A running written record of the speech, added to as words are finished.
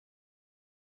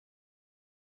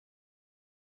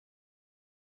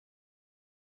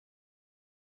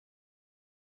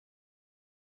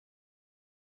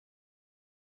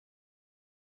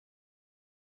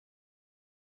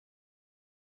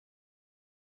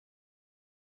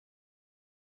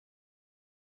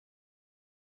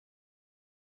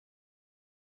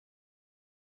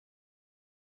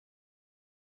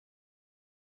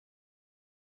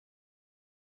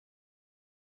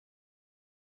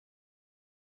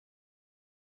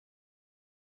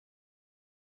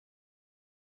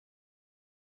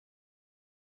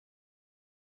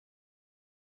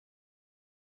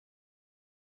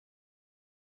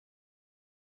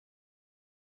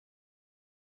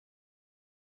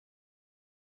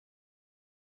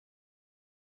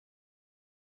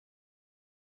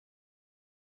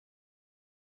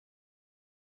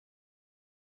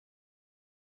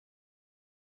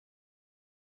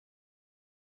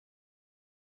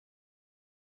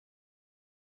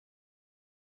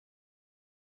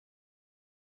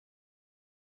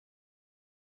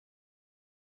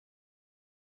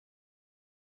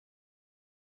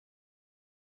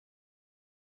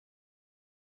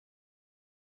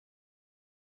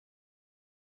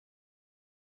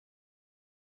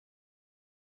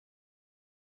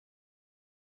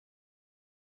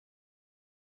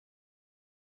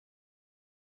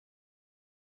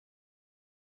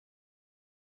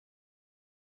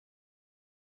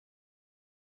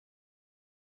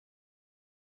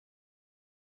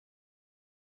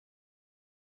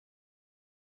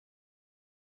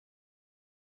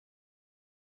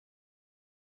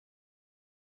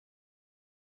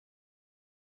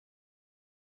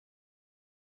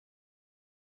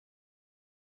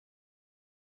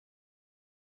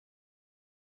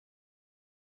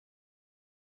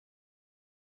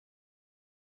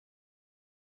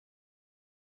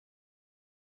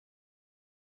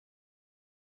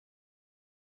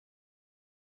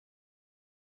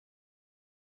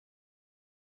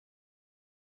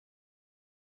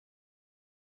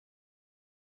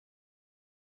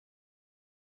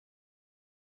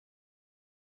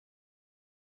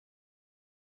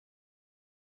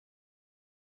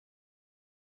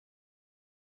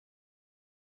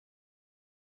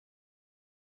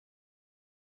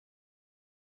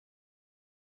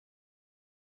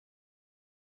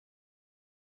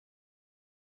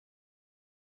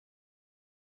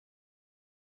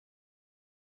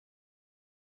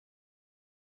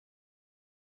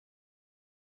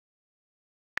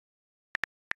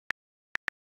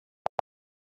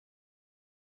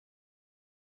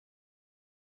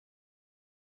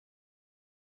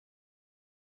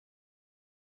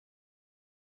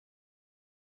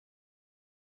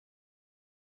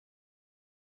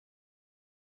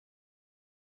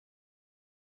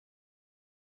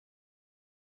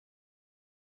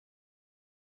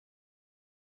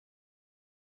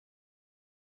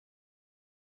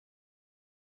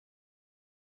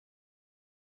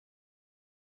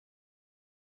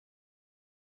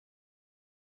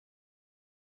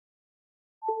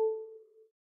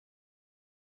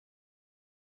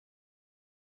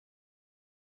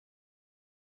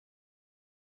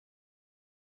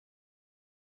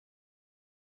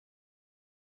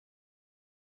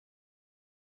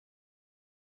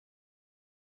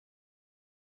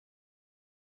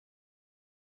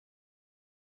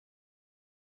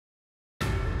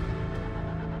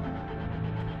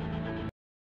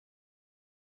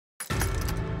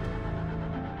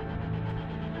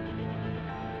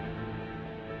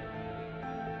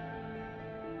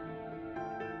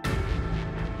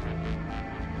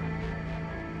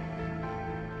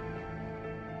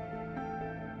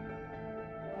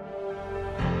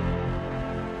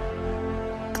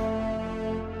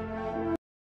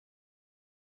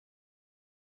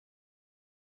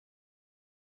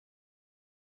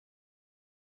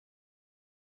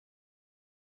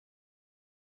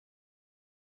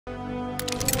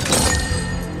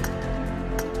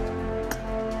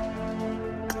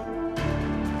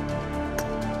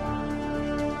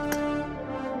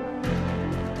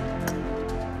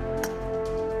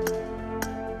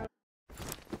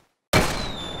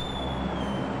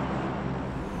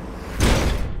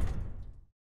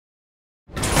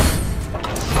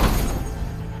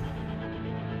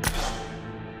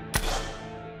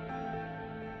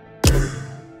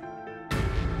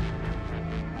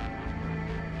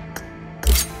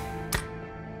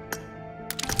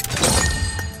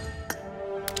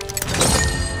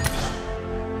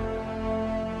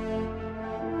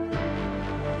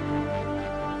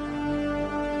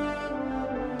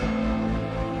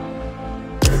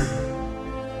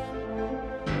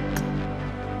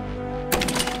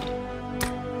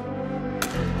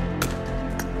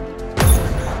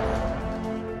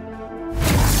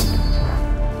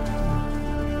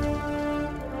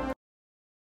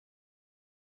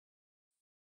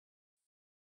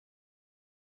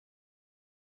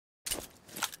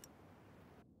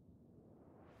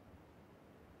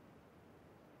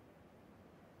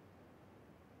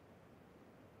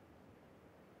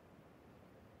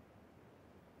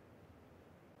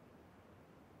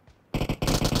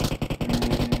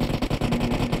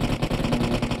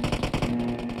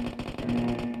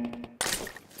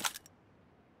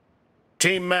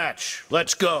Team match,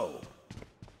 let's go.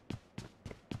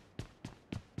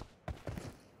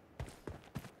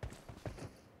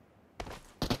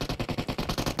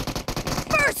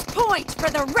 First point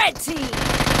for the red team!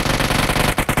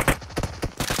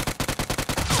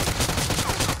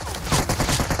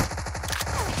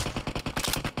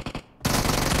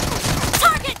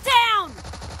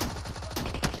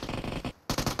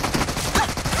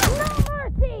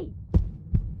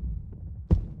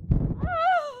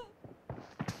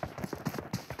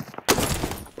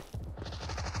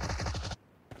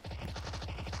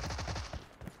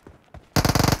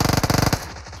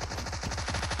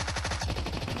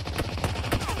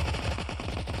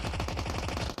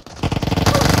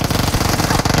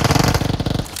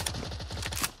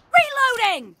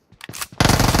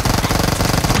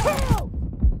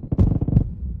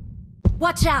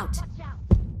 Watch out!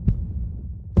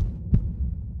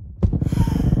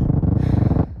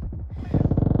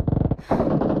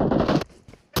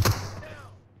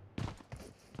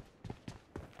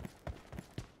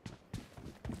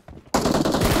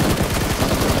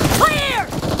 Clear!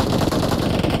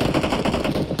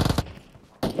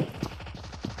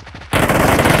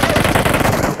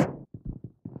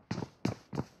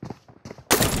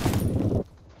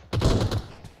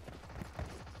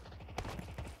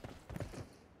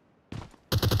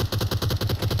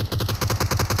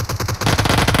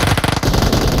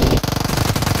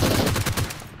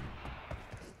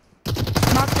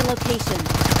 Location.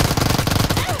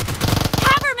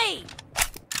 Cover me!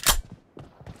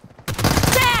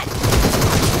 Dead!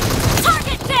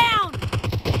 Target down!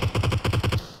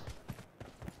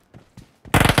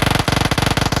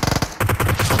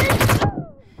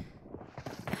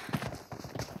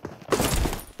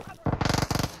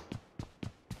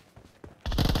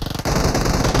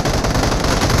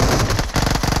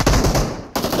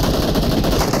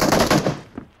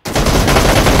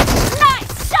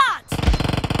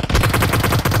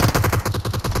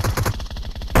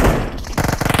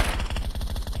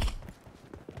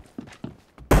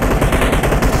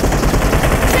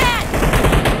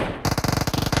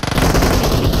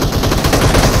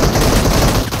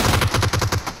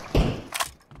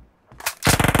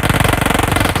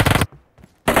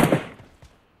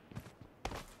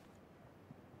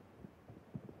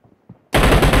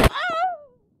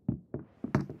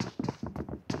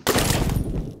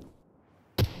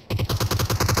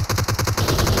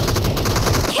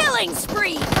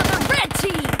 Spree for the red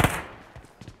team!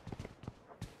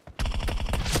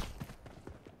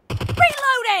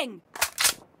 Reloading!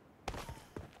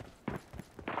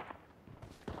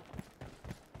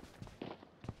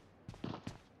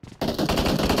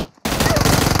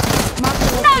 Mark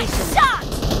the location. Nice shot!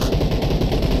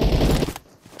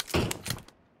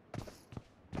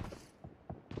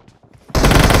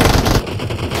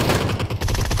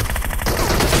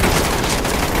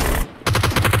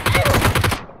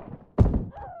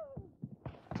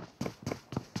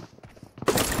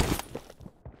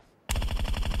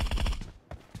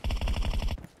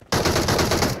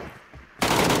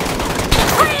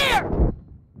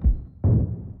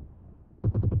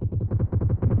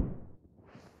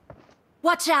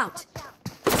 Watch out!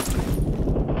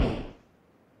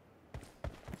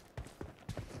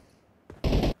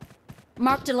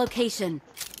 Marked a location.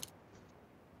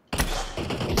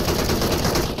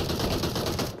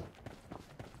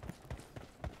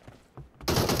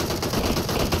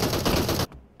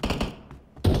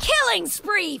 Killing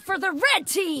spree for the red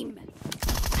team!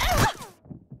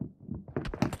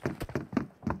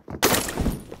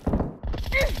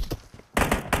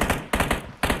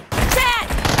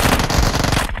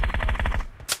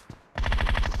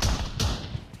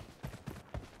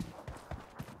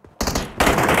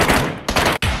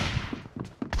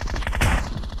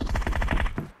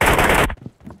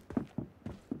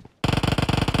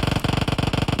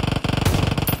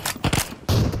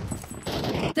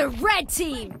 The red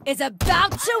team is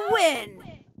about to win!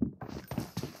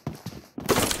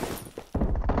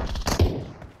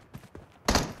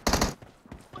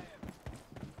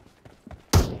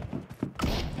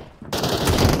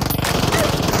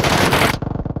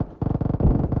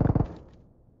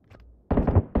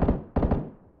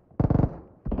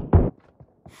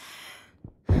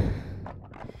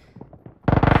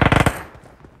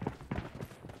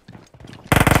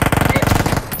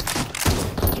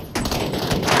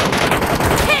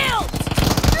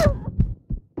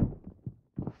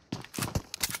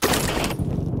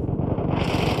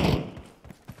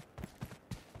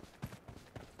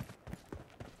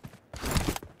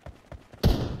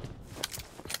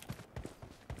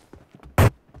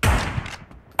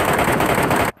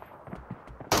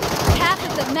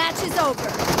 that the match is over,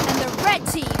 and the red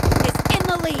team is in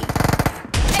the lead.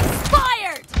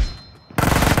 Expired!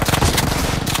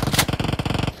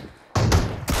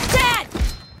 Dead!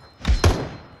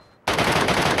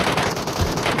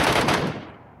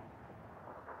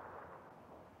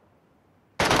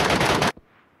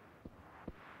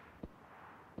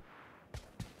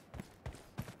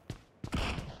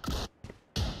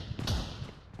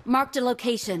 Marked a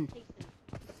location.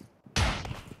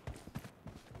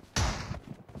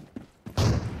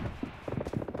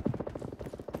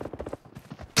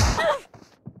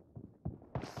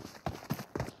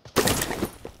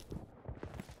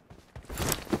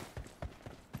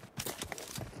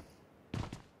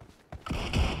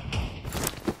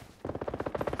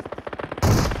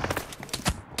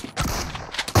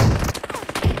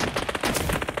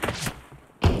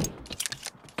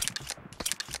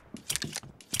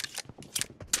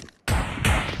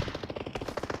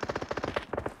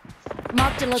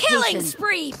 Marked a location. Killing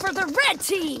spree for the red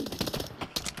team!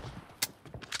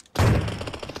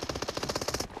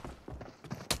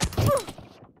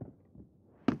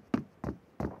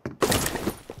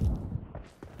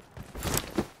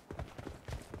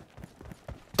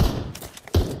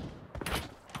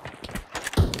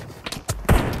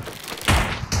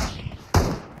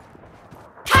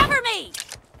 Cover me!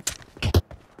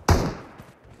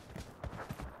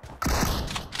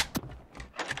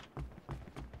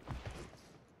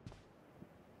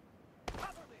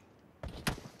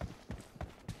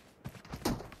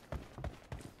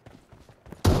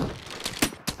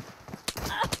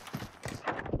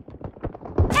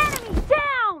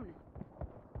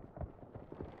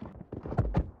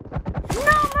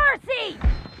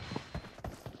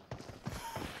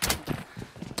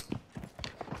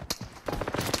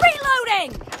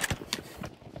 Reloading!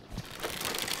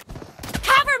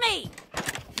 Cover me!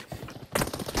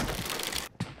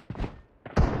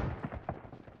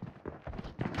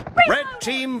 Red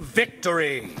team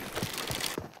victory!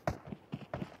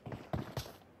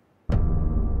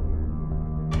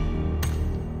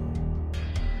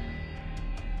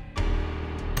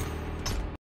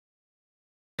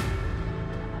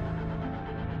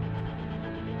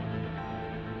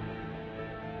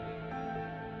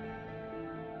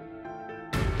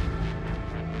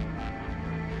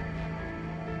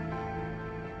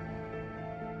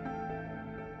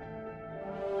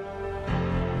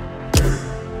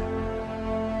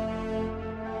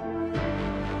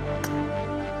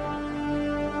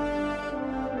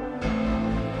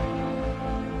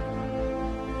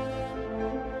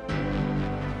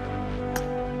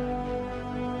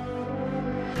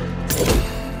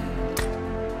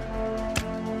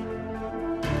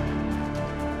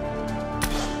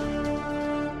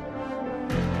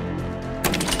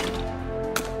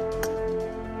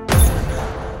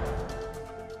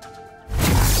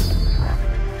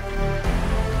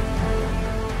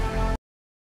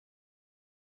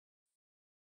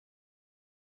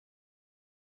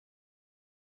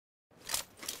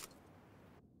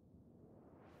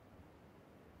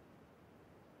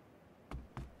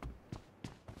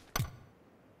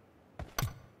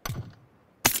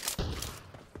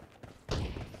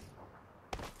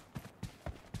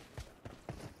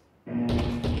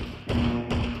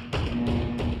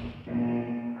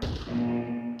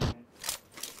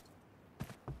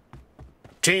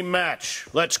 Team match,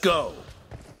 let's go.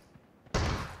 The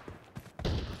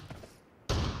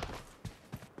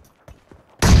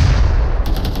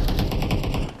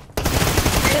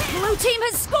blue team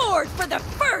has scored for the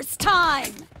first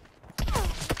time!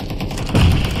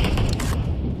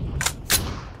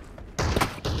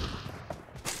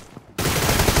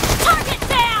 Target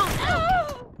down!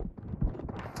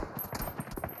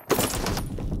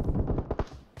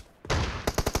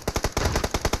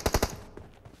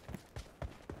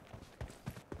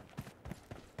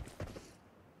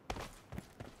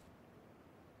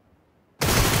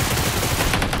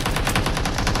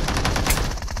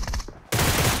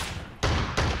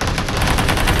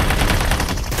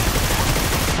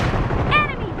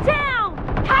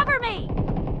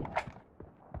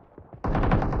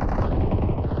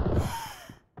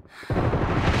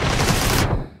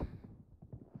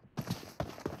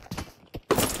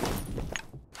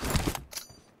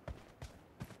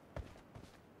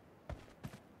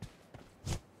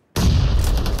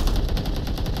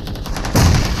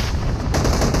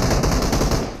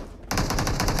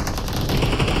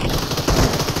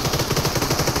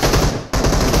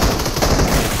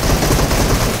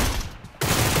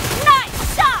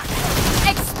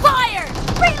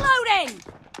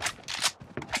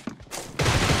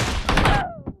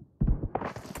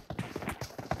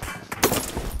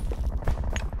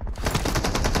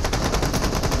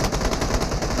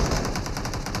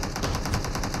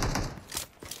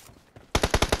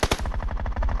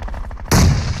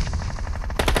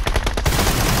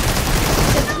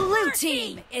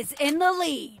 the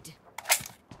lead.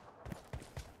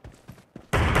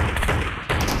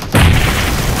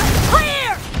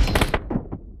 Clear!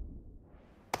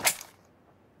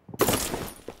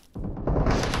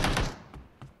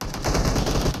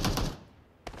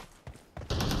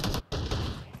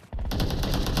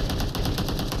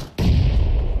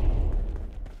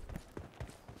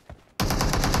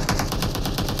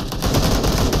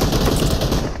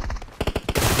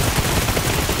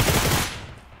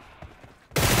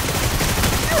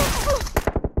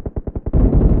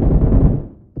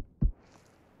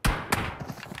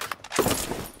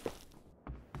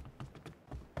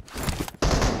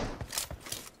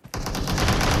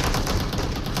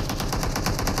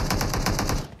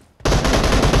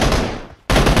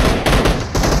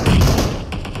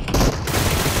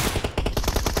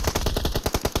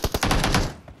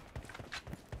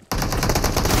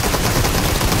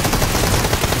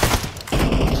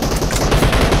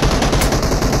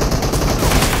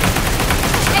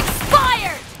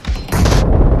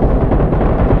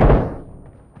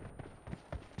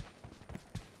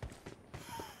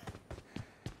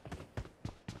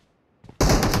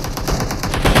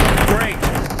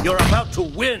 You're about to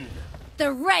win!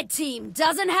 The red team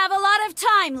doesn't have a lot of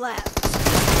time left.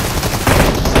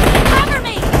 Cover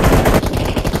me!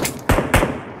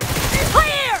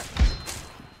 Clear!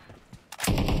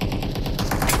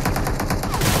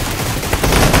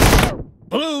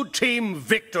 Blue team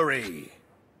victory!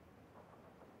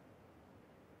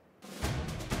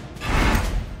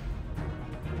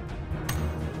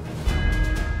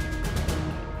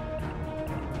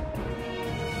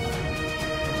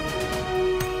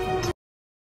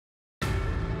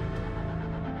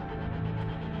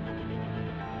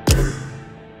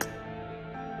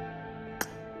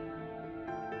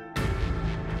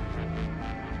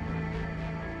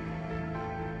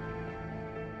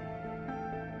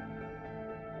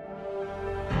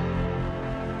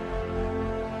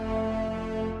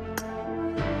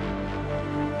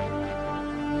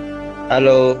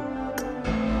 Hello.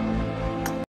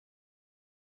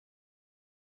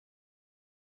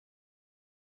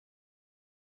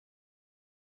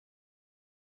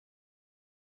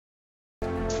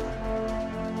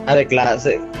 अरे class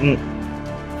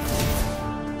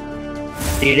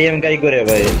TDM का ही करे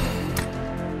भाई।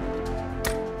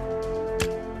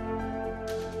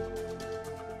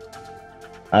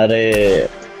 अरे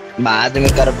बाद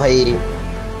में कर भाई,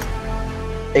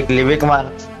 एक लिविक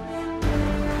मार।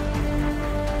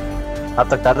 अब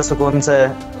तक कर सुकून से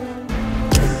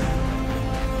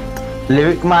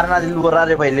लिविक मारना दिल बोल रहा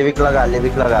है भाई। लिविक लगा,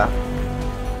 लिविक लगा,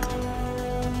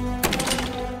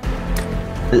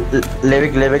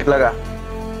 लिविक लिविक लगा।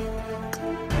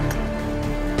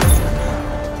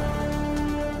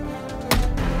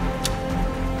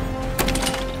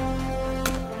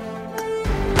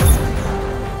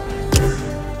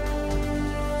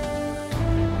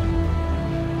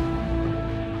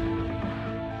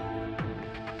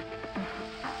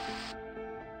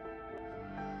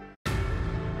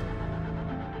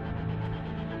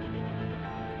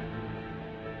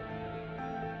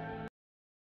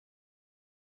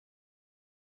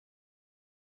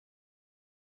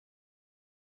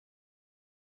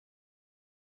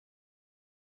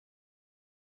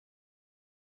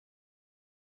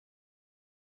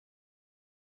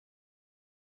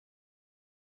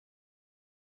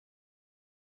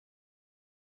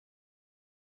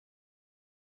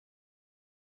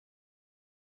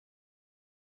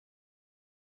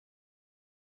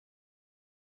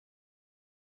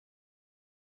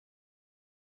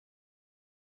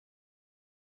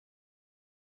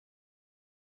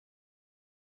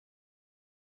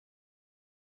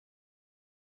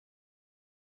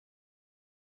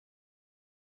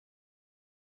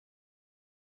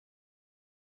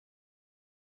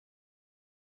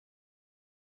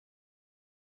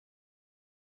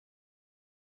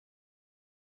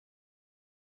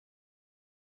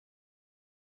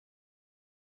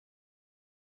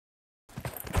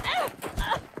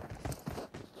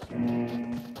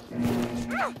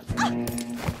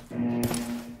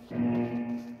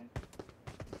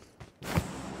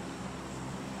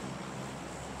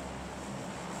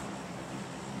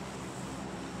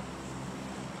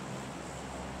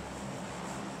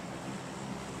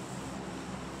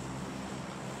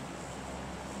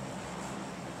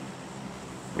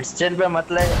 एक्सचेंज पे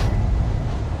मतलब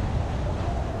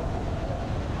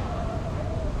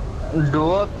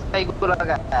डुओ को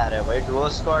लगा यार भाई। डुओ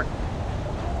स्क्वाड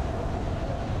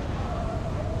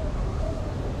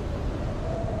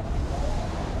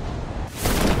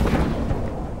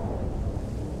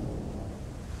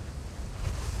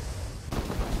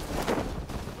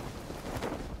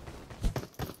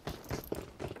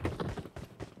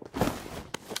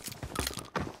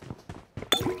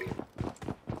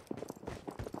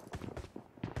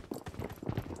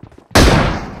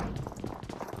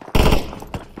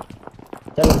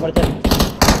ऊपर चल।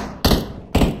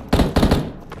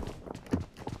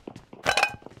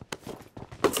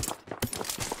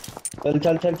 चल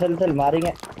चल चल चल चल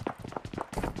मारेंगे।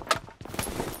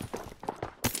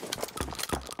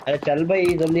 अरे चल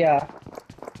भाई जल्दी आ।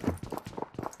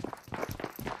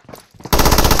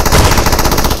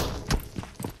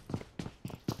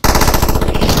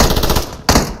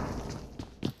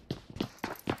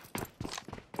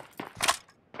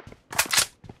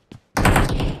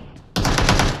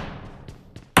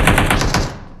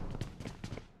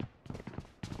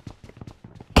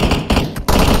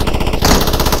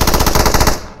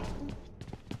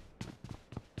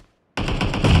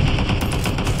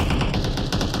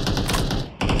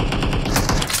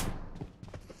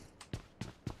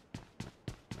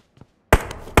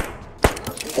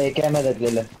 एक है मैं देख ले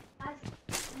ले।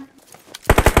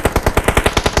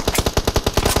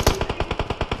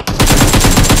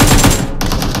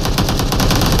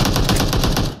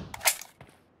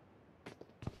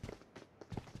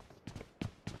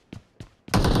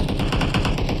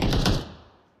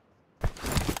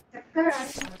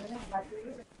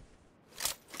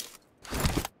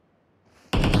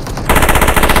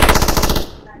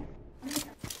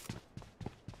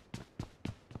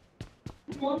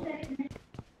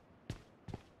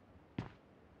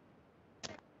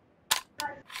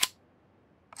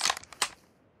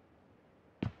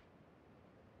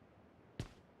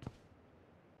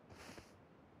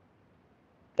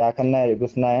 क्या करना है?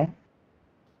 घुसना है?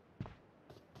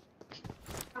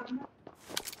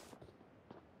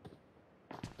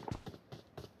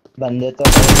 बंदे तो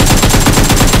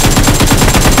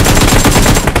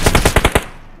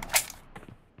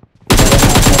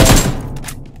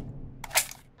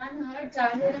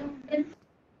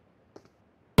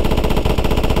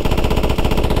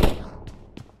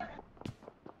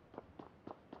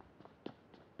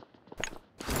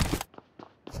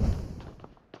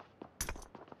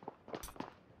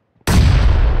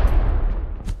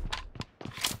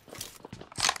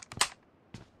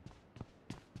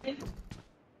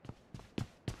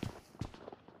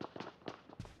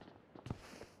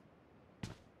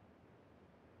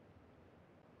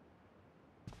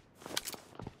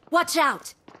Watch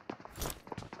out!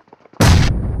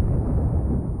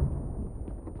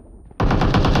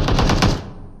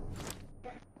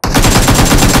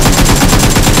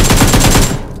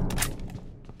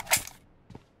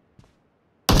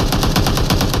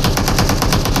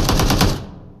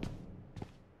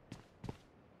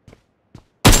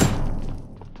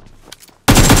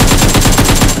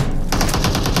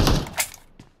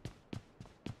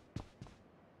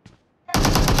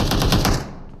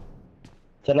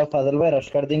 चलो फजल भाई रश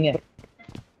कर देंगे।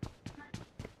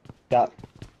 क्या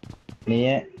नहीं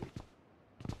है?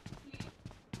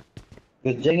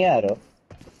 घुस जाएंगे यार।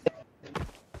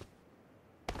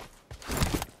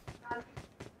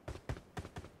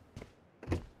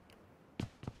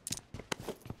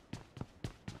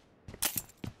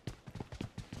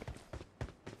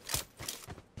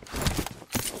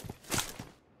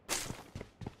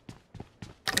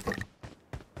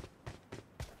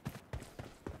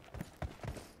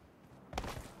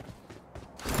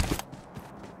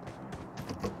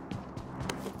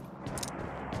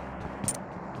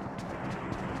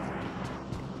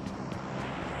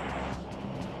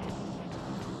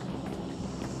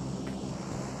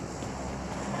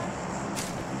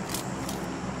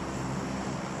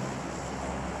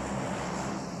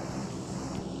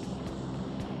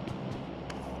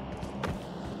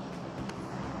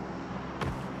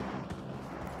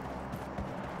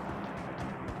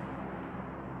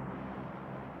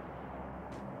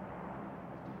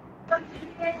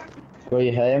 कोई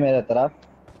है मेरे तरफ?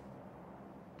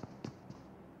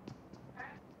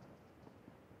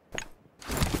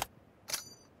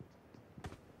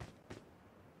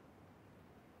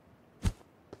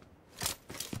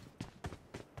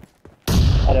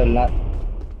 अरे उल्ला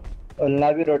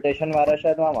उल्ला भी रोटेशन मारा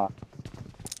शायद मामा।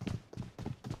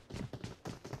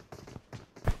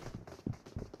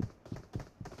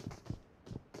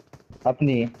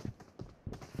 अपनी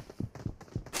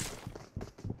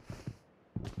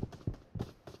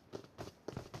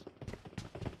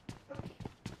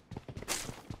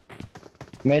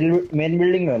मेन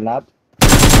बिल्डिंग में हो ना आप?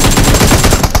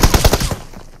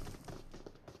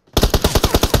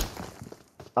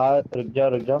 हाँ रुक जाओ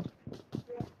रुक जाओ।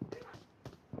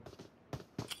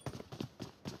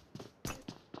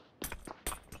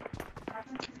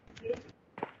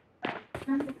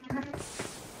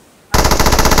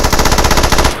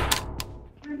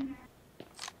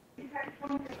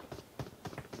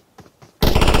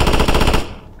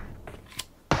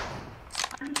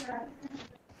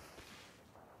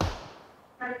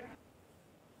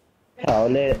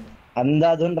 सावले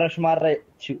अंधाधुन रश मार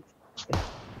रहे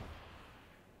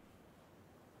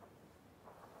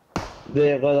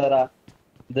देखो जरा,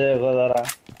 देखो जरा।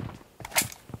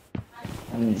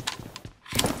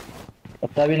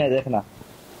 तभी नहीं देखना।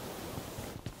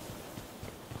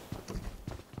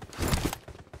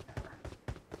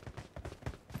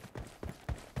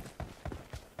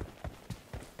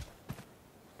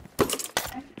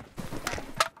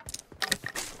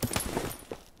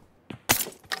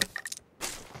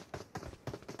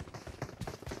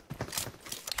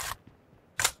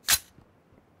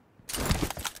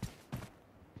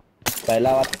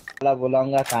 पहला वाला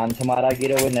बुलाऊंगा, कान से मारा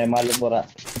गिरे, वो नहीं मालूम हो रहा।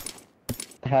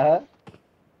 हाँ,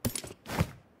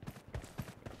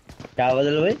 क्या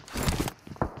बदल भाई?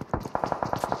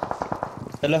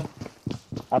 चलो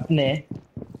अपने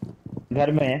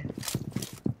घर में।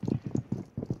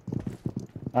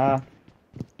 हाँ,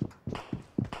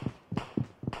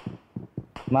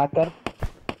 मार कर।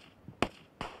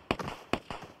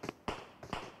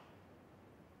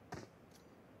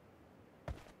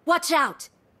 Watch out!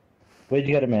 कुछ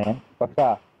घर में है पक्का।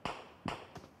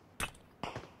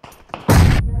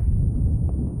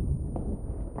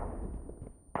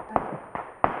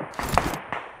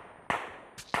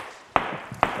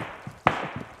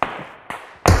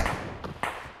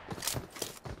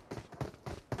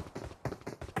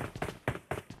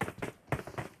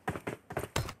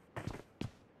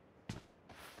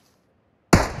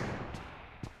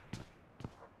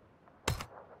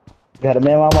 घर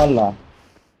में वहां मोहल्ला।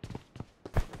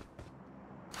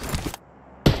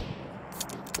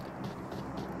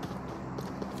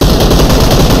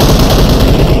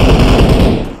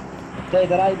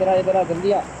 इधर आ, इधर आ, इधर आ,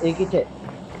 जल्दी आ। एक ही थे,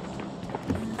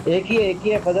 एक ही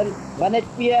है बदल। 1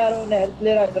 HP है यार, उन्हें हेल्प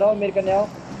ले रहा। इधर आओ, मेरे कने आओ।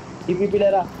 TPP ले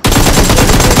रहा।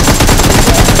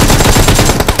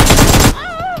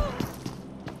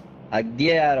 हक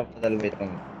दिया यार बदल भाई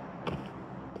तुम।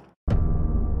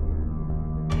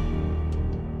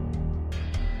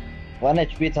 वन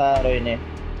HP था यार इन्हें।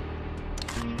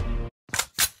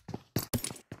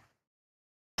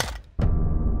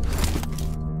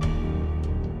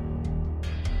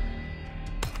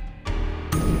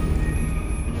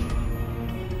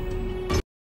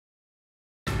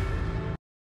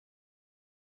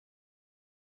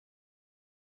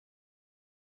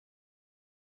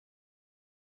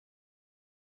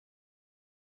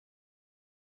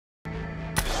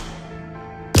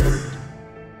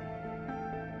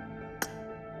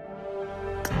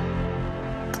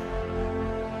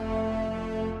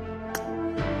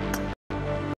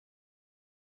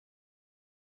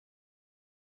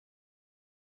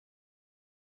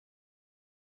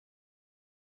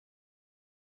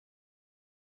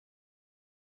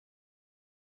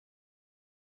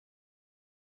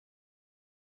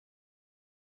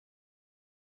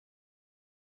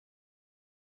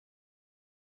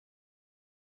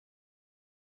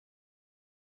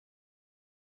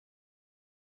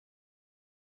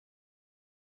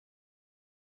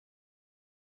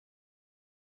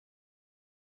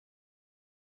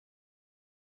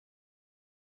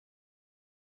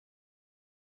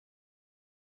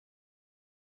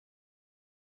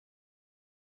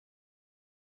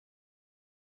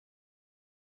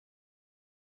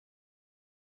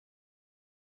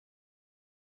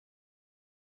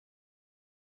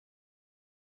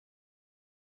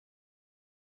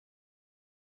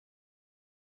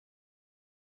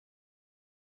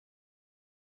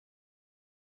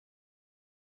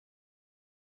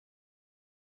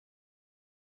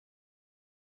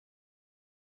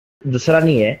 दूसरा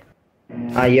नहीं है।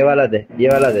 हाँ, ये वाला दे, ये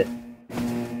वाला दे।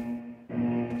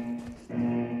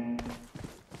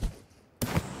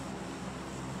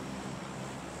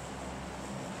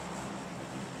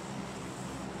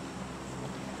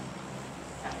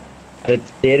 अरे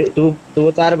तेरे तू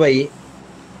उतार भाई।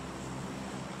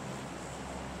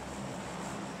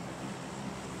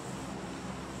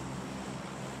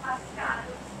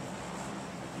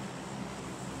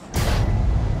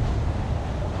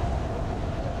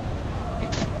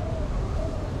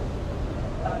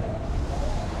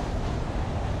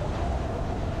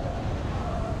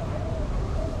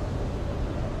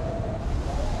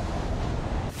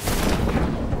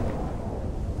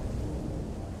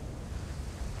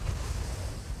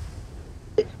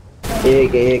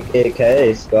 एक एक एक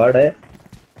है, स्क्वाड है।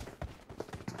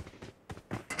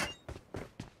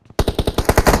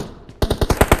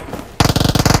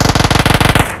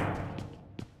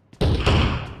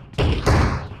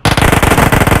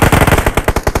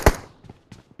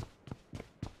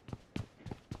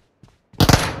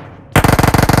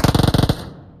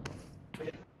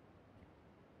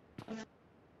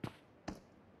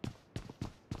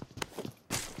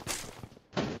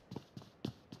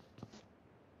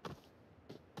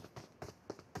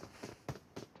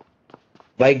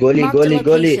 भाई गोली Marked a गोली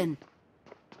गोली location.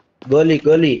 गोली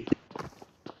गोली।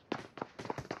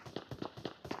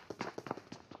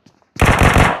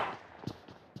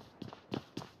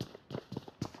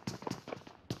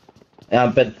 यहाँ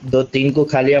पे 2-3 को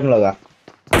खाली हम लगा।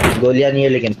 गोलियां नहीं है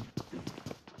लेकिन।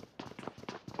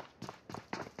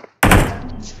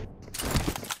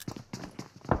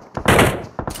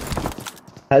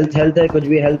 हेल्थ हेल्थ है कुछ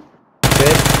भी हेल्थ।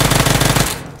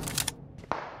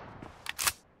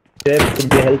 कुछ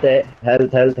भी हेल्थ है।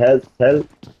 Health health health health.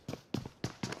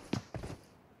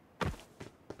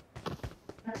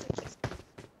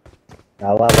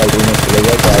 हवा बाजू में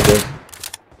चलेगा क्या आगे।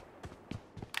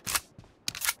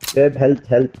 Health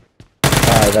health.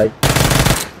 हाँ राइट।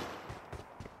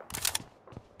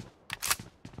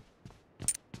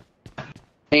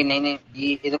 नहीं नहीं नहीं,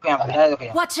 ये देखो यहाँ बंदा है, देखो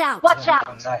यहाँ Watch out!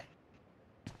 बंदा है।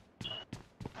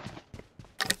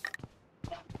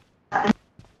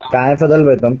 कहाँ है फजल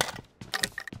भाई तुम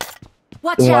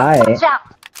Watch वहाँ out! है।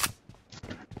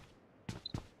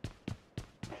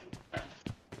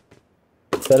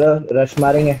 चलो रश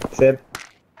मारेंगे फिर।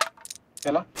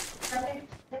 चलो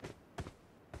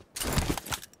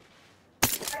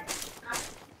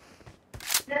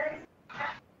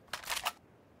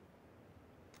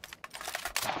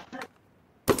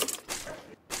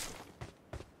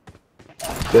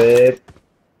फिर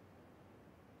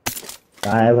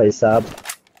कहाँ है भाई साहब।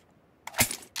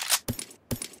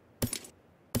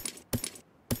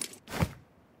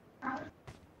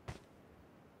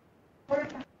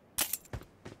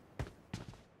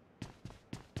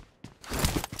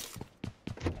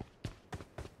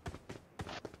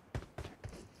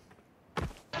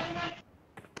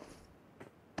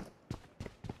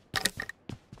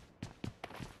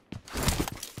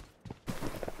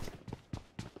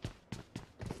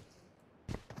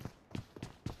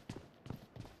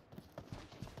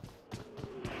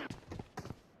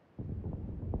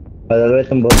 बदल भाई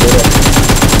तुम बहुत दूर हो।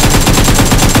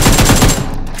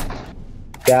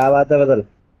 क्या बात है बदल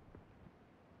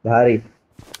भारी।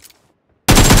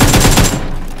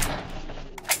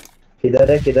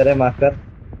 किधर है मार्क कर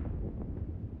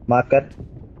मार्क कर।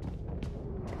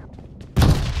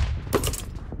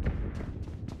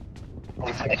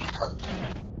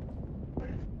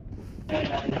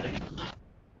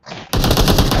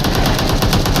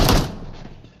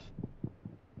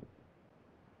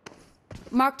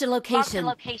 Marked a location.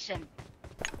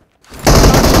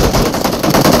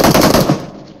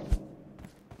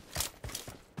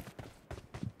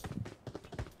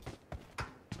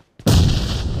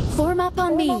 Form up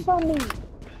on me.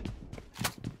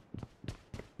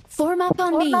 Form up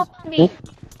on me.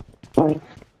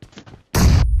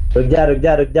 रुक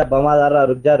जा बमा आ रहा।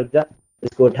 रुक जा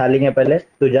इसको उठा लेंगे पहले।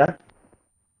 तू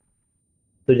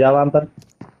जा वहां पर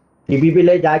टीबी भी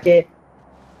ले जाके।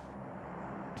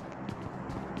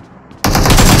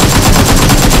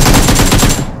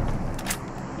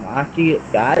 माँ की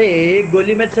क्या रे एक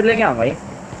गोली में चले गया भाई।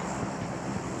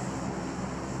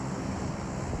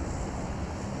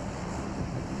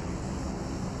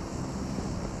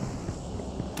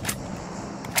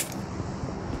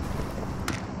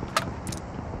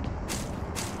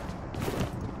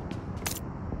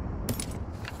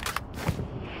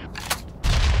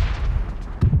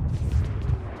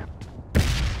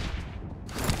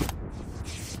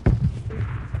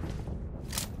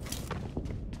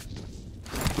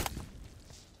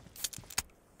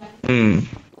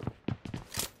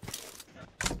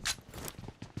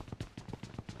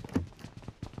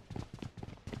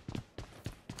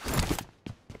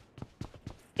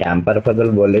 कैंपर फजल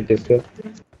बोले किसको।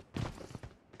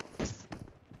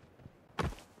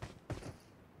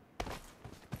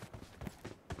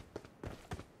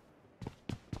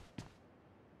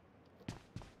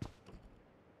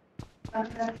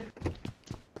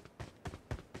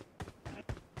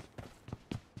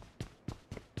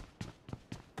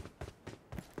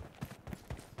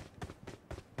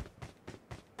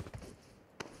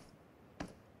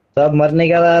 सब मरने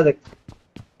के बाद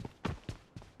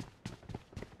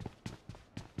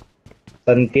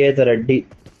संकेत रेड्डी।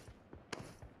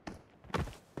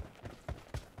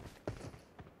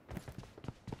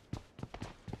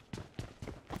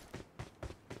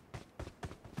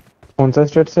 कौन सा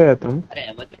स्टेट से है तुम?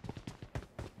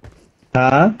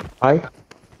 हाँ भाई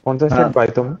कौन सा हाँ स्टेट भाई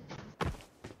तुम?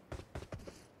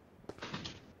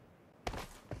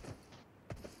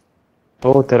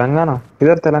 ओ तेलंगाना।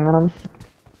 किधर तेलंगाना में?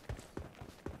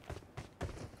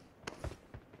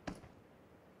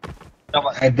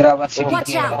 हैदराबाद सिटी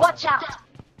Watch के out!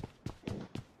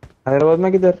 हैदराबाद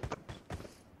में किधर?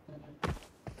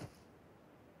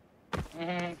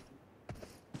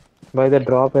 भाई इधर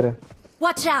ड्रॉप है रे।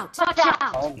 Watch out! Watch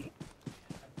out! होगी।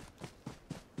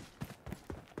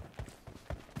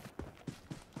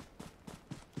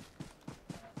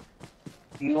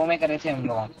 डीओ में करे थे हम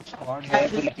लोग स्क्वाड है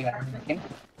तो लेकिन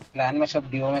प्लान में सब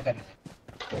डीओ में करे थे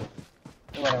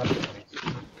तो बराबर करे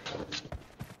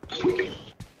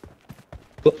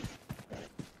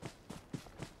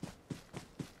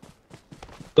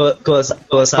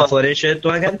Cosa fuoriesce tu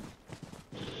again?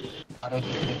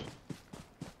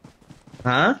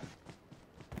 Huh?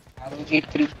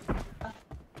 ROG3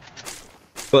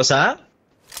 Cosa?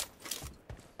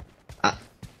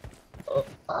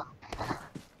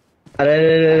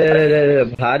 अरे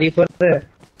भारी फोन है।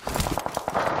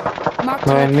 Mark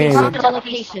नहीं, the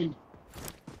location.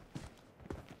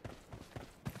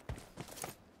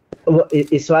 वो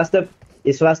इस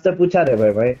वास्ते पूछा रे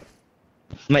भाई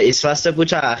मैं इस वास्ते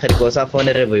पूछा आखिर कौन सा फोन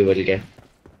है रे भाई बोल के।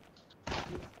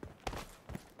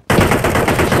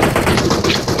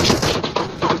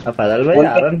 अब पदल भाई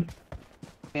आरन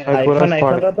आईफोन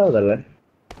रहता उधर है।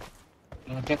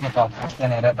 मुझे बताओ उसने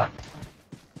नहीं रहता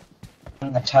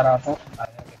अच्छा रहा तो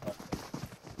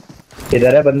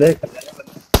इधर है बंदे।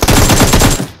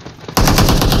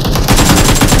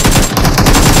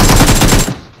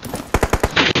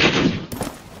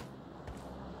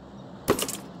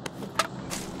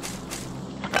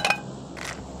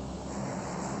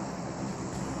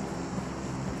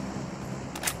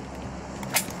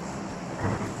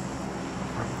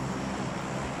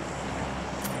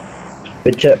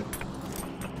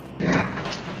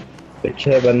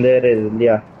 पीछे बंदे रे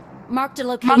लिया। Mark the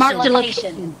location. Mark the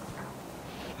location.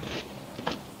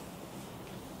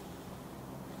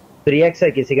 3x है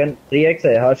किसी का 3x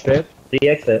है हाँ स्ट्रेट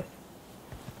 3x है।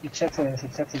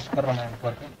 6x कर रहा मैं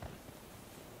ऊपर पे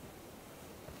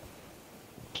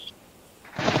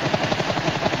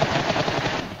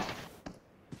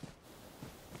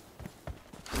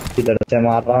इधर से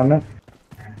मार रहा हूँ मैं।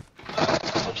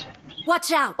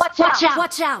 Watch out! Watch out!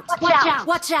 Watch out! Watch out!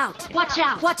 Watch out! Watch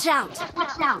out! Watch out!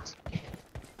 Watch out!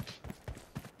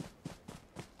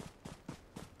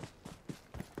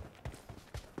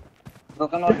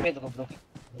 Broken और पे देखो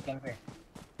ब्रोकन पे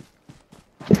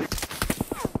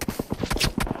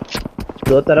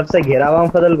दो तरफ से घेरा हुआ हूँ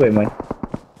फदल भाई मैं।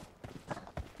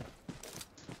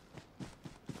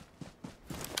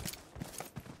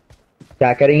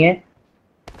 क्या करेंगे?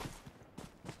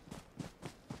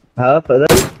 हाँ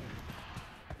फदल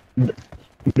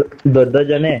दो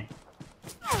जने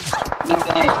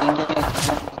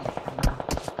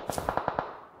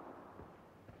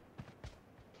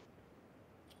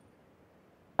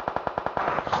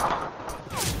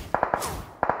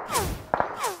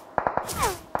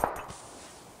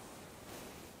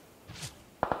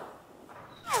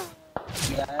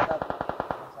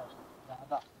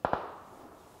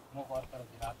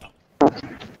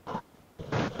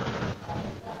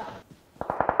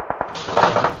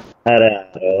अरे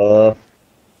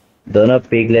दोनों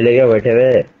पीक ले लेके बैठे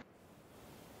हुए।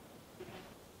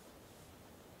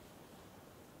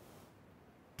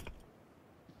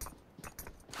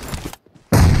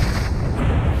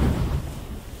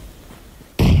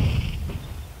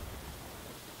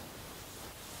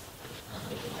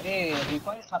 अरे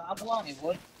रिकॉइल खराब हुआ नहीं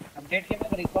वो अपडेट के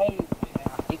बाद रिकॉइल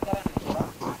ठीक करा नहीं